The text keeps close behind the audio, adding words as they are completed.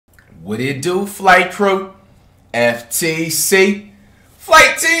What it do, flight crew? FTC.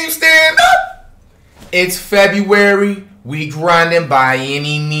 Flight team, stand up. It's February. We grinding by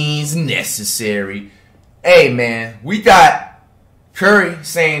any means necessary. Hey, man, we got Curry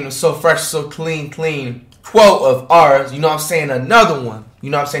saying so fresh, so clean quote of ours. You know what I'm saying? Another one. You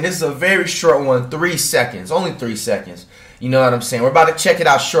know what I'm saying? This is a very short one. 3 seconds. Only 3 seconds. You know what I'm saying? We're about to check it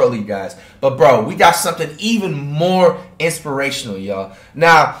out shortly, guys. But, bro, we got something even more inspirational, y'all.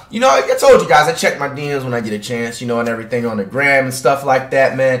 Now, you know, I told you guys, I check my DMs when I get a chance, you know, and everything on the gram and stuff like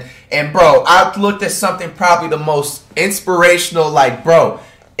that, man. And, bro, I looked at something probably the most inspirational, like, bro,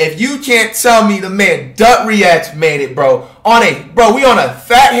 if you can't tell me the man FlightReacts made it, bro, we on a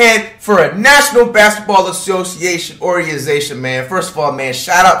fat head for a National Basketball Association organization, man. First of all, man,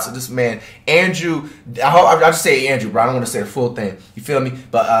 shout out to this man, Andrew. I'll just say Andrew, bro. I don't want to say the full thing. You feel me?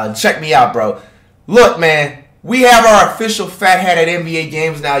 But check me out, bro. Look, man, we have our official fat head at NBA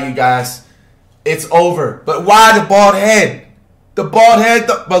games now, you guys. It's over. But why the bald head? The bald head.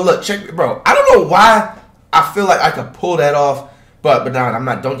 But look, check me, bro. I don't know why I feel like I could pull that off. But no, I'm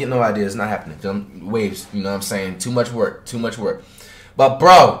not. Don't get no ideas. It's not happening. Waves. You know what I'm saying? Too much work. Too much work. But,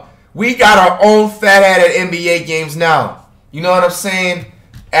 bro, we got our own fat head at NBA games now. You know what I'm saying?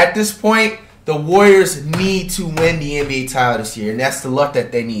 At this point, the Warriors need to win the NBA title this year, and that's the luck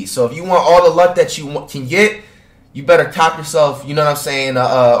that they need. So if you want all the luck that you can get, you better top yourself, you know what I'm saying,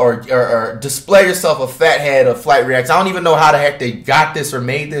 or display yourself a fat head of FlightReacts. I don't even know how the heck they got this or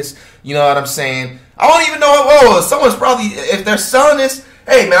made this. You know what I'm saying? I don't even know. Oh, someone's probably, if they're selling this,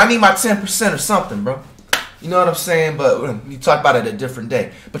 hey, man, I need my 10% or something, bro. You know what I'm saying? But we talk about it a different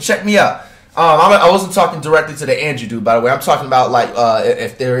day. But check me out. I wasn't talking directly to the Andrew dude, by the way. I'm talking about, like,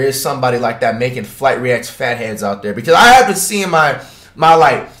 if there is somebody like that making FlightReacts fat heads out there. Because I have been seeing my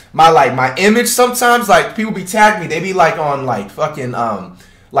image sometimes, like, people be tagging me. They be, like, on, like, fucking,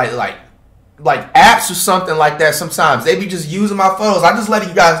 like apps or something like that sometimes. They be just using my photos. I just let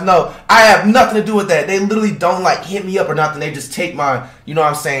you guys know I have nothing to do with that. They literally don't, like, hit me up or nothing. They just take my, you know what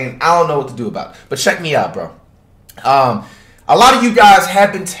I'm saying? I don't know what to do about it. But check me out, bro. A lot of you guys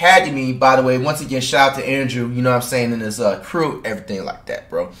have been tagging me, by the way. Once again, shout out to Andrew, you know what I'm saying, and his crew, everything like that,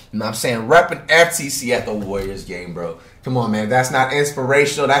 bro. You know what I'm saying? Repping FTC at the Warriors game, bro. Come on, man. That's not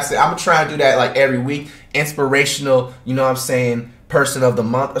inspirational. That's it. I'm going to try and do that, like, every week. Inspirational, you know what I'm saying, person of the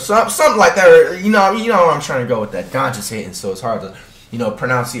month or something like that. Or, you know where I'm trying to go with that. Ganja's hitting, so it's hard to, you know,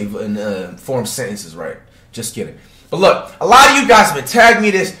 pronounce it and form sentences right. Just kidding. But look, a lot of you guys have been tagging me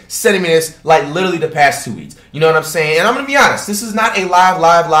this, sending me this, like, literally the past 2 weeks. You know what I'm saying? And I'm going to be honest. This is not a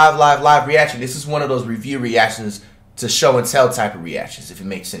live reaction. This is one of those review reactions to show and tell type of reactions, if it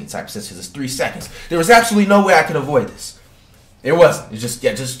makes any type of sense, because it's 3 seconds. There was absolutely no way I could avoid this. It wasn't. It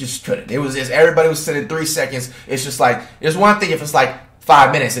just couldn't. It was just, everybody was sending 3 seconds. It's just like, there's one thing if it's like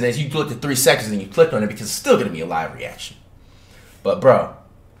 5 minutes, and then you look at 3 seconds and you click on it, because it's still going to be a live reaction. But, bro,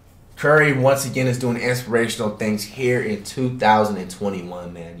 Curry, once again, is doing inspirational things here in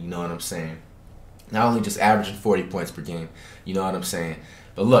 2021, man. You know what I'm saying? Not only just averaging 40 points per game. You know what I'm saying?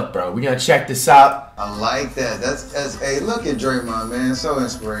 But look, bro, we're going to check this out. I like that. Hey, look at Draymond, man. So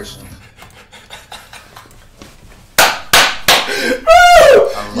inspirational.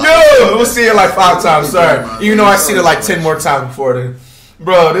 Yo, we'll see it like 5 times, sorry. Even though I seen it like 10 more times before then.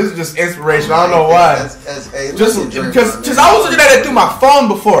 Bro, this is just inspirational. I don't know why. Just because I was looking at it through my phone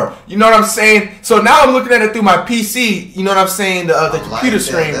before. You know what I'm saying? So now I'm looking at it through my PC. You know what I'm saying? The computer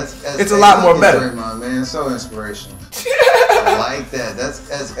screen. It's a lot more better. Draymond, man, so inspirational. I like that.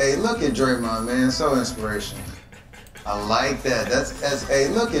 Hey, look at Draymond, man, so inspirational. I like that. Hey,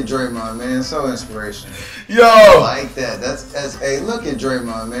 look at Draymond, man, so inspirational. Yo, I like that. Hey, look at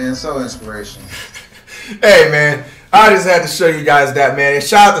Draymond, man, so inspirational. Hey, man, I just had to show you guys that, man. And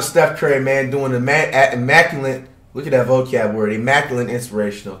shout out to Steph Curry, man, doing the immaculate, look at that vocab word, immaculate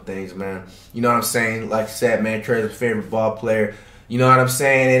inspirational things, man. You know what I'm saying? Like I said, man, Curry's a favorite ball player. You know what I'm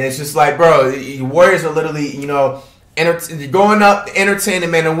saying? And it's just like, bro, the Warriors are literally, you know, going up,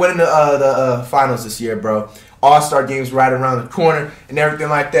 entertaining, man, and winning the finals this year, bro. All-Star games right around the corner and everything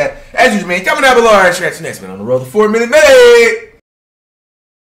like that. As usual, man, coming out below our next, man, on the road to 4 minute.